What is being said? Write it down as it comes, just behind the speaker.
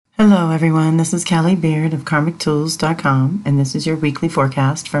Hello, everyone. This is Callie Beard of KarmicTools.com, and this is your weekly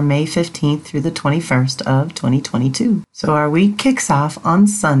forecast for May 15th through the 21st of 2022. So our week kicks off on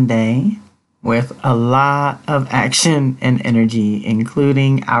Sunday with a lot of action and energy,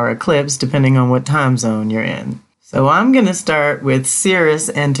 including our eclipse, depending on what time zone you're in. So I'm going to start with Sirius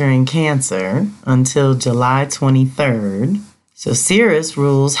entering Cancer until July 23rd. So Sirius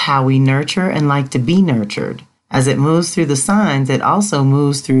rules how we nurture and like to be nurtured. As it moves through the signs, it also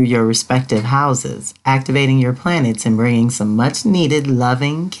moves through your respective houses, activating your planets and bringing some much-needed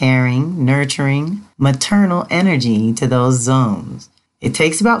loving, caring, nurturing, maternal energy to those zones. It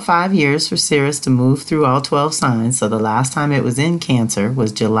takes about 5 years for Sirius to move through all 12 signs, so the last time it was in Cancer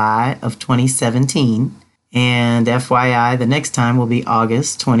was July of 2017, and FYI, the next time will be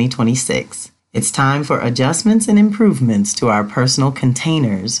August 2026. It's time for adjustments and improvements to our personal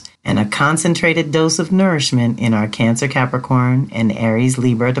containers and a concentrated dose of nourishment in our Cancer, Capricorn, and Aries,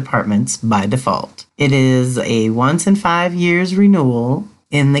 Libra departments by default. It is a once in 5 years renewal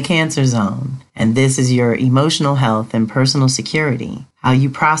in the Cancer zone, and this is your emotional health and personal security, how you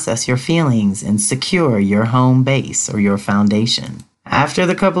process your feelings and secure your home base or your foundation. After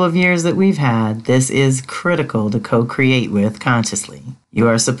the couple of years that we've had, this is critical to co-create with consciously. You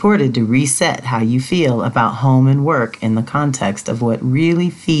are supported to reset how you feel about home and work in the context of what really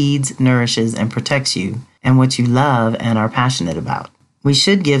feeds, nourishes, and protects you, and what you love and are passionate about. We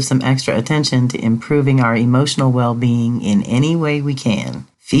should give some extra attention to improving our emotional well-being in any way we can.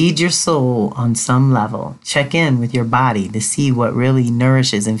 Feed your soul on some level. Check in with your body to see what really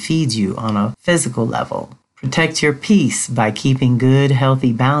nourishes and feeds you on a physical level. Protect your peace by keeping good,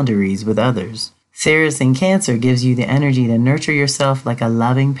 healthy boundaries with others. Sirius in Cancer gives you the energy to nurture yourself like a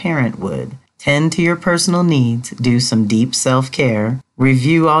loving parent would. Tend to your personal needs, do some deep self-care,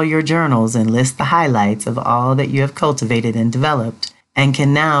 review all your journals and list the highlights of all that you have cultivated and developed, and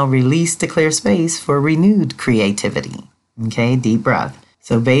can now release to clear space for renewed creativity. Okay, deep breath.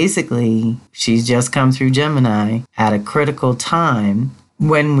 So basically, she's just come through Gemini at a critical time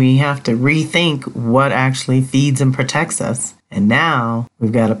when we have to rethink what actually feeds and protects us. And now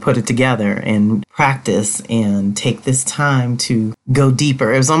we've got to put it together and practice and take this time to go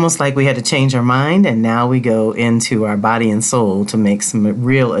deeper. It was almost like we had to change our mind, and now we go into our body and soul to make some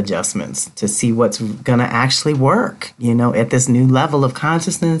real adjustments to see what's going to actually work, at this new level of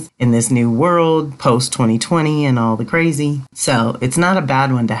consciousness in this new world, post 2020 and all the crazy. So it's not a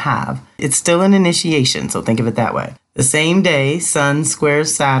bad one to have. It's still an initiation, so think of it that way. The same day, Sun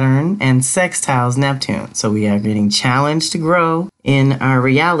squares Saturn and sextiles Neptune. So we are getting challenged to grow in our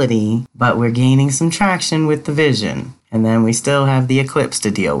reality, but we're gaining some traction with the vision. And then we still have the eclipse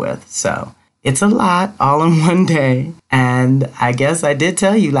to deal with. So it's a lot all in one day. And I guess I did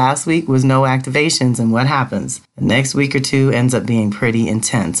tell you last week was no activations, and what happens? The next week or two ends up being pretty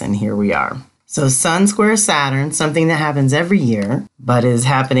intense, and here we are. So Sun squares Saturn, something that happens every year, but is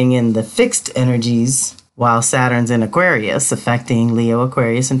happening in the fixed energies while Saturn's in Aquarius, affecting Leo,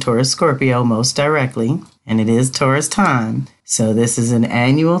 Aquarius, and Taurus, Scorpio most directly, and it is Taurus time. So this is an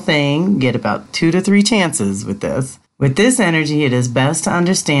annual thing. Get about 2 to 3 chances with this. With this energy, it is best to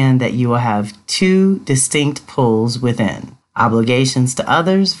understand that you will have 2 distinct pulls within: obligations to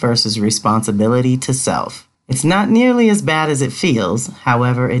others versus responsibility to self. It's not nearly as bad as it feels.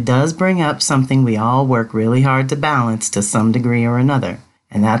 However, it does bring up something we all work really hard to balance to some degree or another.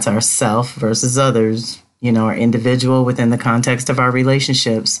 And that's our self versus others. Our individual within the context of our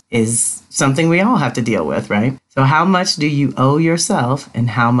relationships is something we all have to deal with, right? So how much do you owe yourself, and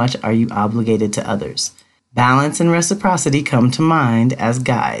how much are you obligated to others? Balance and reciprocity come to mind as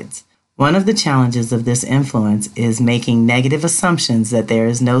guides. One of the challenges of this influence is making negative assumptions that there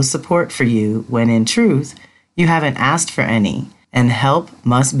is no support for you when in truth, you haven't asked for any, and help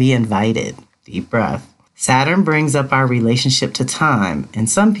must be invited. Deep breath. Saturn brings up our relationship to time, and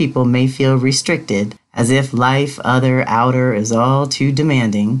some people may feel restricted, as if life, other, outer is all too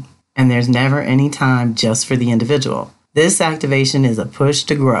demanding, and there's never any time just for the individual. This activation is a push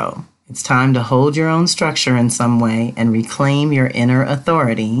to grow. It's time to hold your own structure in some way and reclaim your inner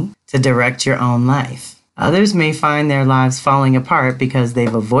authority to direct your own life. Others may find their lives falling apart because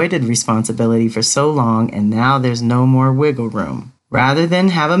they've avoided responsibility for so long, and now there's no more wiggle room. Rather than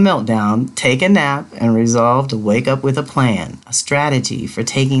have a meltdown, take a nap and resolve to wake up with a plan, a strategy for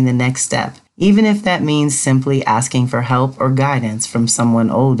taking the next step, even if that means simply asking for help or guidance from someone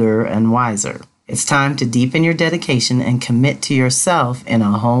older and wiser. It's time to deepen your dedication and commit to yourself in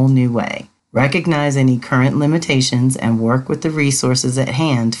a whole new way. Recognize any current limitations and work with the resources at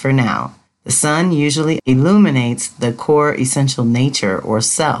hand for now. The sun usually illuminates the core essential nature or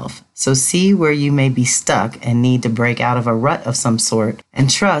self, So see where you may be stuck and need to break out of a rut of some sort,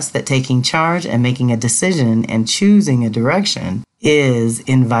 and trust that taking charge and making a decision and choosing a direction is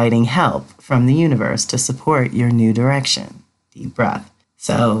inviting help from the universe to support your new direction. Deep breath.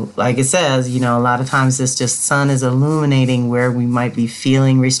 So, like it says, a lot of times this just sun is illuminating where we might be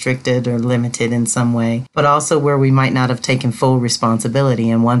feeling restricted or limited in some way, but also where we might not have taken full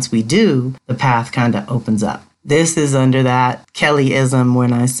responsibility. And once we do, the path kind of opens up. This is under that Kellyism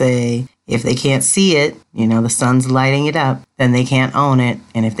when I say, if they can't see it, the sun's lighting it up, then they can't own it.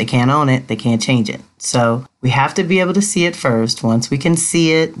 And if they can't own it, they can't change it. So we have to be able to see it first. Once we can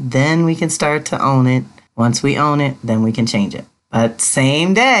see it, then we can start to own it. Once we own it, then we can change it. But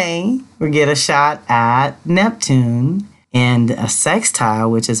same day, we get a shot at Neptune and a sextile,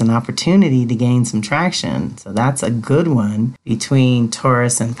 which is an opportunity to gain some traction. So that's a good one between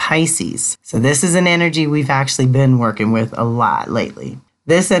Taurus and Pisces. So this is an energy we've actually been working with a lot lately.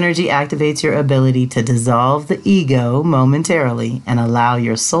 This energy activates your ability to dissolve the ego momentarily and allow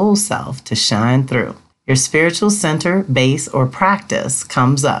your soul self to shine through. Your spiritual center, base, or practice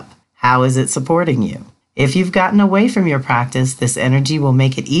comes up. How is it supporting you? If you've gotten away from your practice, this energy will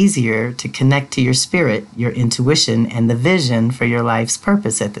make it easier to connect to your spirit, your intuition, and the vision for your life's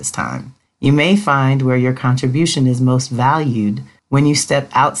purpose at this time. You may find where your contribution is most valued when you step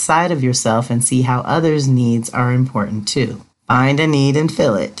outside of yourself and see how others' needs are important too. Find a need and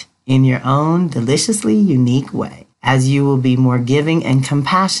fill it in your own deliciously unique way, as you will be more giving and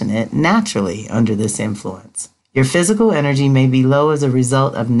compassionate naturally under this influence. Your physical energy may be low as a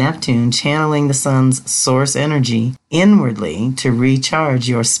result of Neptune channeling the sun's source energy inwardly to recharge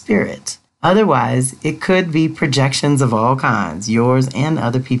your spirit. Otherwise, it could be projections of all kinds, yours and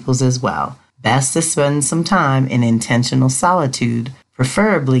other people's as well. Best to spend some time in intentional solitude,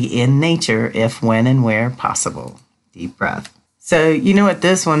 preferably in nature if, when, and where possible. Deep breath. So, what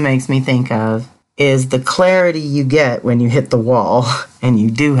this one makes me think of is the clarity you get when you hit the wall and you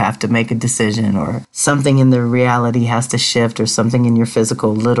do have to make a decision, or something in the reality has to shift, or something in your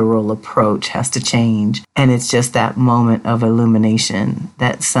physical, literal approach has to change. And it's just that moment of illumination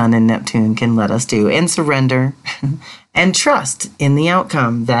that Sun and Neptune can let us do, and surrender and trust in the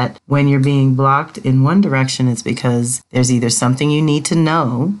outcome, that when you're being blocked in one direction, it's because there's either something you need to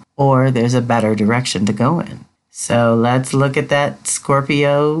know or there's a better direction to go in. So let's look at that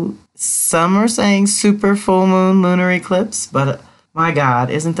Scorpio. Some are saying super full moon lunar eclipse, but my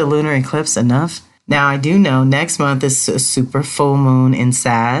God, isn't the lunar eclipse enough? Now, I do know next month is a super full moon in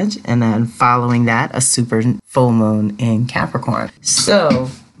Sag, and then following that, a super full moon in Capricorn. So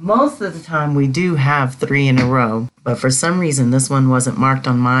most of the time we do have 3 in a row, but for some reason this one wasn't marked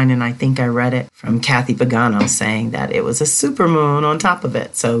on mine, and I think I read it from Kathy Pagano saying that it was a super moon on top of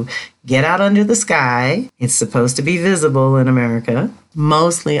it. So get out under the sky. It's supposed to be visible in America.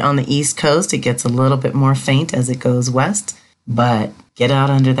 Mostly on the East Coast, it gets a little bit more faint as it goes west, but get out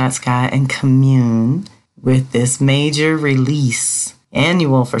under that sky and commune with this major release.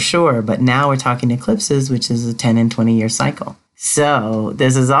 Annual for sure, but now we're talking eclipses, which is a 10 and 20 year cycle. So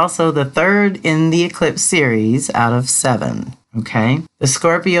this is also the 3rd in the eclipse series out of 7, okay? The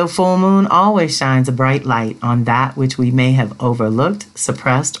Scorpio full moon always shines a bright light on that which we may have overlooked,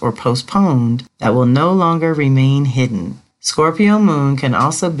 suppressed, or postponed that will no longer remain hidden. Scorpio moon can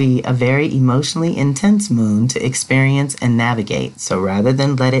also be a very emotionally intense moon to experience and navigate. So rather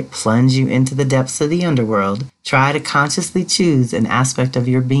than let it plunge you into the depths of the underworld, try to consciously choose an aspect of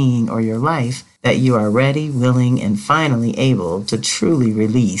your being or your life that you are ready, willing, and finally able to truly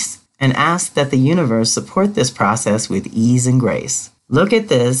release, and ask that the universe support this process with ease and grace. Look at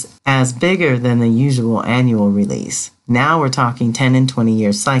this as bigger than the usual annual release. Now we're talking 10 and 20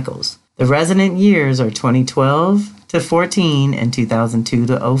 year cycles. The resonant years are 2012 to 14 and 2002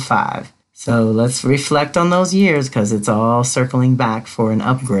 to 05. So let's reflect on those years, because it's all circling back for an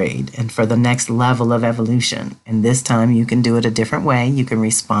upgrade and for the next level of evolution. And this time you can do it a different way. You can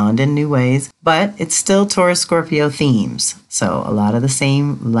respond in new ways, but it's still Taurus Scorpio themes. So a lot of the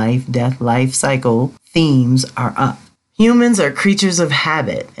same life, death, life cycle themes are up. Humans are creatures of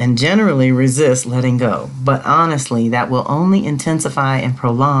habit and generally resist letting go. But honestly, that will only intensify and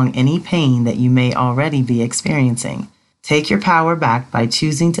prolong any pain that you may already be experiencing. Take your power back by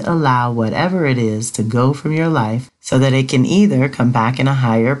choosing to allow whatever it is to go from your life, so that it can either come back in a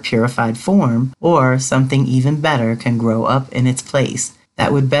higher, purified form, or something even better can grow up in its place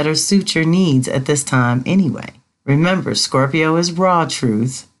that would better suit your needs at this time anyway. Remember, Scorpio is raw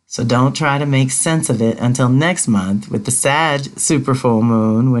truth, so don't try to make sense of it until next month with the Sag super full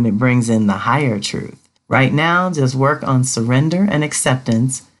moon, when it brings in the higher truth. Right now, just work on surrender and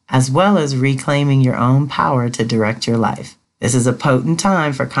acceptance, as well as reclaiming your own power to direct your life. This is a potent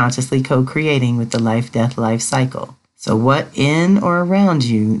time for consciously co-creating with the life-death-life cycle. So what in or around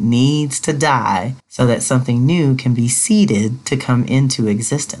you needs to die so that something new can be seeded to come into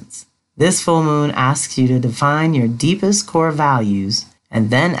existence? This full moon asks you to define your deepest core values and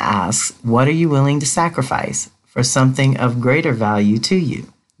then asks, what are you willing to sacrifice for something of greater value to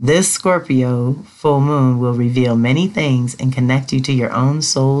you? This Scorpio full moon will reveal many things and connect you to your own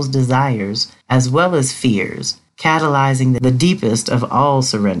soul's desires as well as fears, catalyzing the deepest of all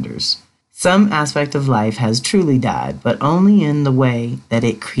surrenders. Some aspect of life has truly died, but only in the way that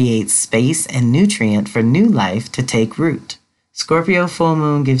it creates space and nutrient for new life to take root. Scorpio full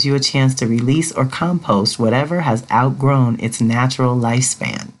moon gives you a chance to release or compost whatever has outgrown its natural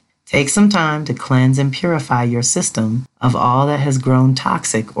lifespan. Take some time to cleanse and purify your system of all that has grown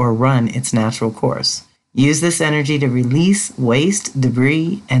toxic or run its natural course. Use this energy to release waste,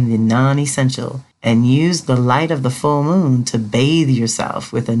 debris, and the non-essential, and use the light of the full moon to bathe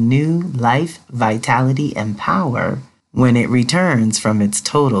yourself with a new life, vitality, and power when it returns from its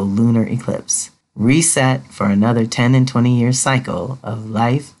total lunar eclipse. Reset for another 10 and 20 year cycle of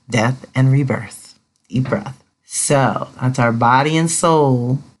life, death, and rebirth. Deep breath. So that's our body and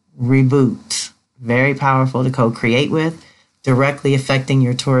soul reboot. Very powerful to co-create with, directly affecting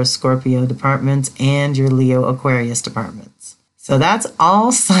your Taurus Scorpio departments and your Leo Aquarius departments. So that's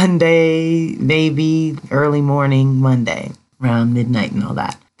all Sunday, maybe early morning Monday, around midnight and all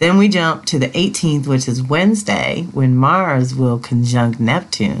that. Then we jump to the 18th, which is Wednesday, when Mars will conjunct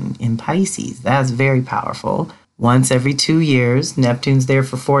Neptune in Pisces. That's very powerful. Once every 2 years, Neptune's there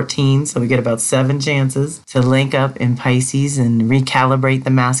for 14, so we get about 7 chances to link up in Pisces and recalibrate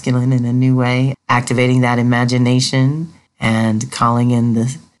the masculine in a new way, activating that imagination and calling in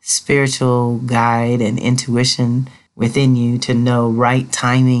the spiritual guide and intuition within you to know right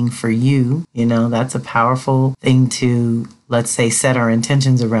timing for you. You know, that's a powerful thing to, let's say, set our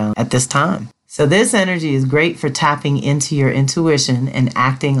intentions around at this time. So this energy is great for tapping into your intuition and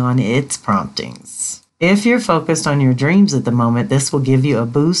acting on its promptings. If you're focused on your dreams at the moment, this will give you a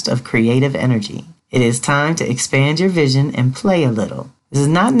boost of creative energy. It is time to expand your vision and play a little. This is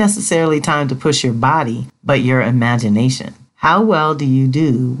not necessarily time to push your body, but your imagination. How well do you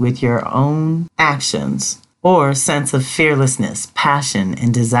do with your own actions or sense of fearlessness, passion,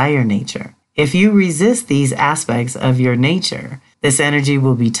 and desire nature? If you resist these aspects of your nature, this energy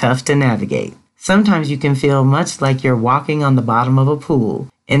will be tough to navigate. Sometimes you can feel much like you're walking on the bottom of a pool.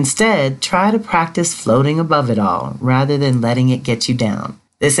 Instead, try to practice floating above it all rather than letting it get you down.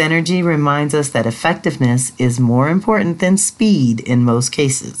 This energy reminds us that effectiveness is more important than speed in most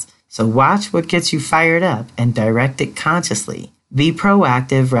cases. So watch what gets you fired up and direct it consciously. Be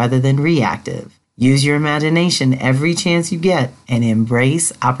proactive rather than reactive. Use your imagination every chance you get and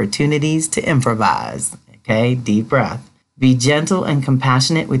embrace opportunities to improvise. Okay, deep breath. Be gentle and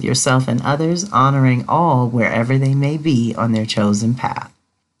compassionate with yourself and others, honoring all wherever they may be on their chosen path.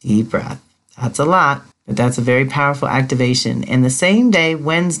 Deep breath. That's a lot, but that's a very powerful activation. And the same day,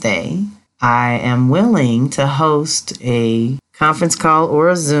 Wednesday, I am willing to host a conference call or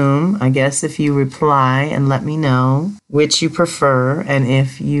a Zoom, I guess, if you reply and let me know which you prefer, and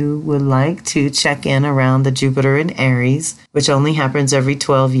if you would like to check in around the Jupiter in Aries, which only happens every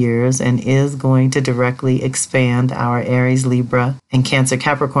 12 years and is going to directly expand our Aries, Libra, and Cancer,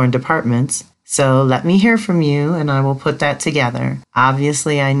 Capricorn departments. So let me hear from you and I will put that together.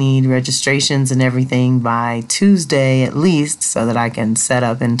 Obviously, I need registrations and everything by Tuesday at least so that I can set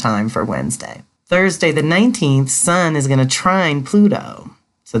up in time for Wednesday. Thursday, the 19th, Sun is going to trine Pluto.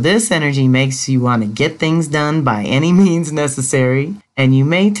 So this energy makes you want to get things done by any means necessary, and you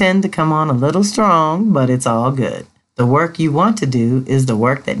may tend to come on a little strong, but it's all good. The work you want to do is the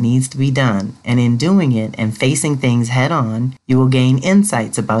work that needs to be done, and in doing it and facing things head on, you will gain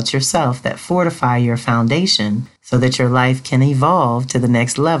insights about yourself that fortify your foundation so that your life can evolve to the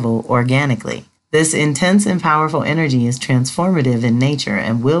next level organically. This intense and powerful energy is transformative in nature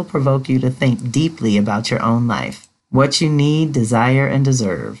and will provoke you to think deeply about your own life, what you need, desire, and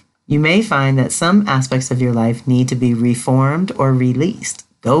deserve. You may find that some aspects of your life need to be reformed or released.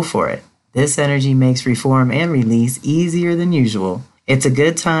 Go for it. This energy makes reform and release easier than usual. It's a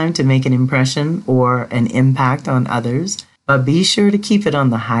good time to make an impression or an impact on others, but be sure to keep it on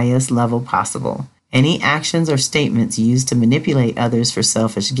the highest level possible. Any actions or statements used to manipulate others for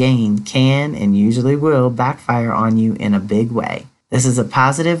selfish gain can and usually will backfire on you in a big way. This is a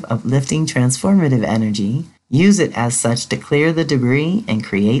positive, uplifting, transformative energy. Use it as such to clear the debris and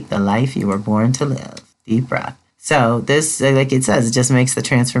create the life you were born to live. Deep breath. So this, like it says, it just makes the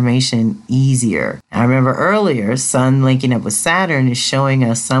transformation easier. I remember earlier, Sun linking up with Saturn is showing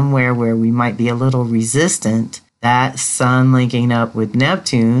us somewhere where we might be a little resistant That Sun linking up with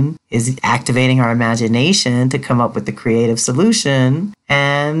Neptune is activating our imagination to come up with the creative solution.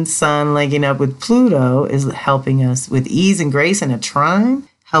 And Sun linking up with Pluto is helping us with ease and grace in a trine,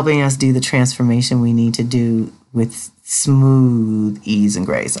 helping us do the transformation we need to do with smooth ease and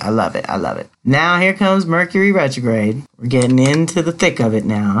grace. I love it. I love it. Now here comes Mercury retrograde. We're getting into the thick of it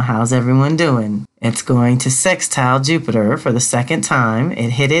now. How's everyone doing? It's going to sextile Jupiter for the second time.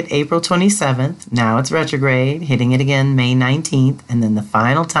 It hit it April 27th. Now it's retrograde, hitting it again May 19th. And then the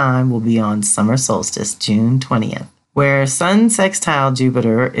final time will be on summer solstice, June 20th. Where Sun sextile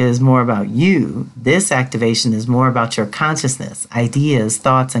Jupiter is more about you, this activation is more about your consciousness, ideas,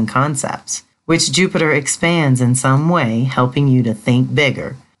 thoughts, and concepts, which Jupiter expands in some way, helping you to think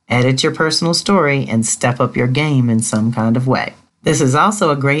bigger, edit your personal story, and step up your game in some kind of way. This is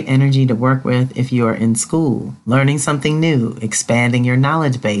also a great energy to work with if you are in school, learning something new, expanding your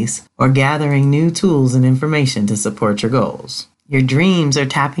knowledge base, or gathering new tools and information to support your goals. Your dreams are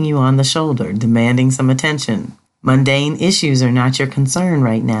tapping you on the shoulder, demanding some attention. Mundane issues are not your concern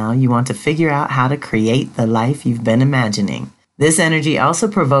right now. You want to figure out how to create the life you've been imagining. This energy also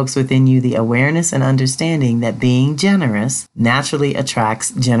provokes within you the awareness and understanding that being generous naturally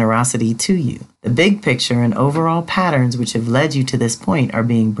attracts generosity to you. The big picture and overall patterns which have led you to this point are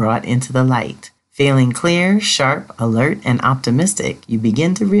being brought into the light. Feeling clear, sharp, alert, and optimistic, you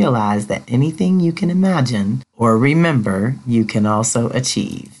begin to realize that anything you can imagine or remember, you can also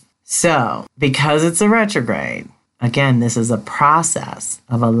achieve. So, because it's a retrograde, again, this is a process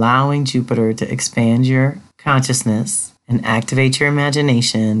of allowing Jupiter to expand your consciousness and activate your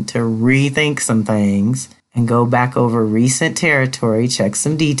imagination to rethink some things and go back over recent territory, check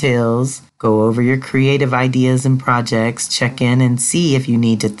some details, go over your creative ideas and projects, check in and see if you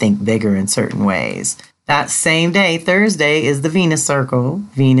need to think bigger in certain ways. That same day, Thursday, is the Venus circle.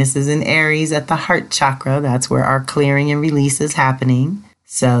 Venus is in Aries at the heart chakra. That's where our clearing and release is happening.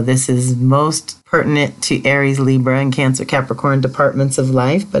 So this is most pertinent to Aries, Libra, and Cancer, Capricorn departments of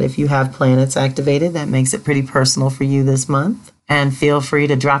life. But if you have planets activated, that makes it pretty personal for you this month. And feel free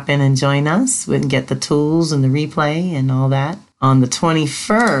to drop in and join us and get the tools and the replay and all that. On the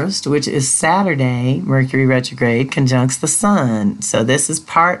 21st, which is Saturday, Mercury retrograde conjuncts the Sun. So this is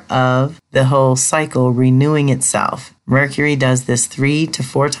part of the whole cycle renewing itself. Mercury does this 3 to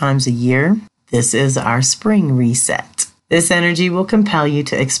 4 times a year. This is our spring reset. This energy will compel you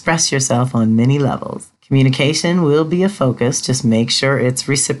to express yourself on many levels. Communication will be a focus, just make sure it's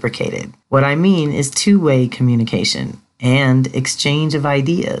reciprocated. What I mean is two-way communication and exchange of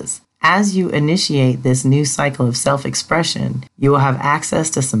ideas. As you initiate this new cycle of self-expression, you will have access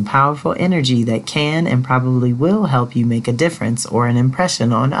to some powerful energy that can and probably will help you make a difference or an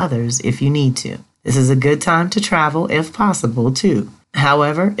impression on others if you need to. This is a good time to travel if possible, too.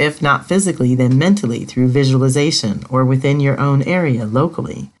 However, if not physically, then mentally through visualization or within your own area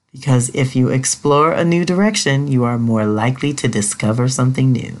locally. Because if you explore a new direction, you are more likely to discover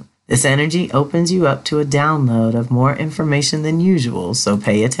something new. This energy opens you up to a download of more information than usual, so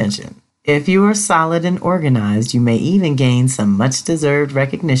pay attention. If you are solid and organized, you may even gain some much-deserved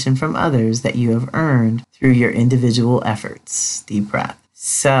recognition from others that you have earned through your individual efforts. Deep breath.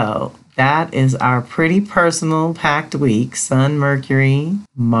 So, that is our pretty personal packed week. Sun, Mercury,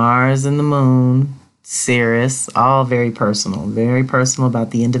 Mars and the Moon, Ceres, all very personal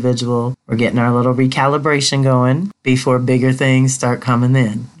about the individual. We're getting our little recalibration going before bigger things start coming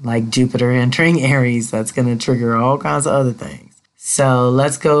in, like Jupiter entering Aries. That's going to trigger all kinds of other things. So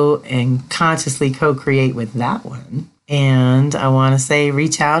let's go and consciously co-create with that one. And I want to say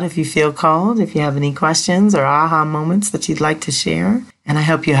reach out if you feel called, if you have any questions or aha moments that you'd like to share. And I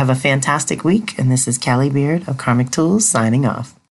hope you have a fantastic week. And this is Callie Beard of Karmic Tools signing off.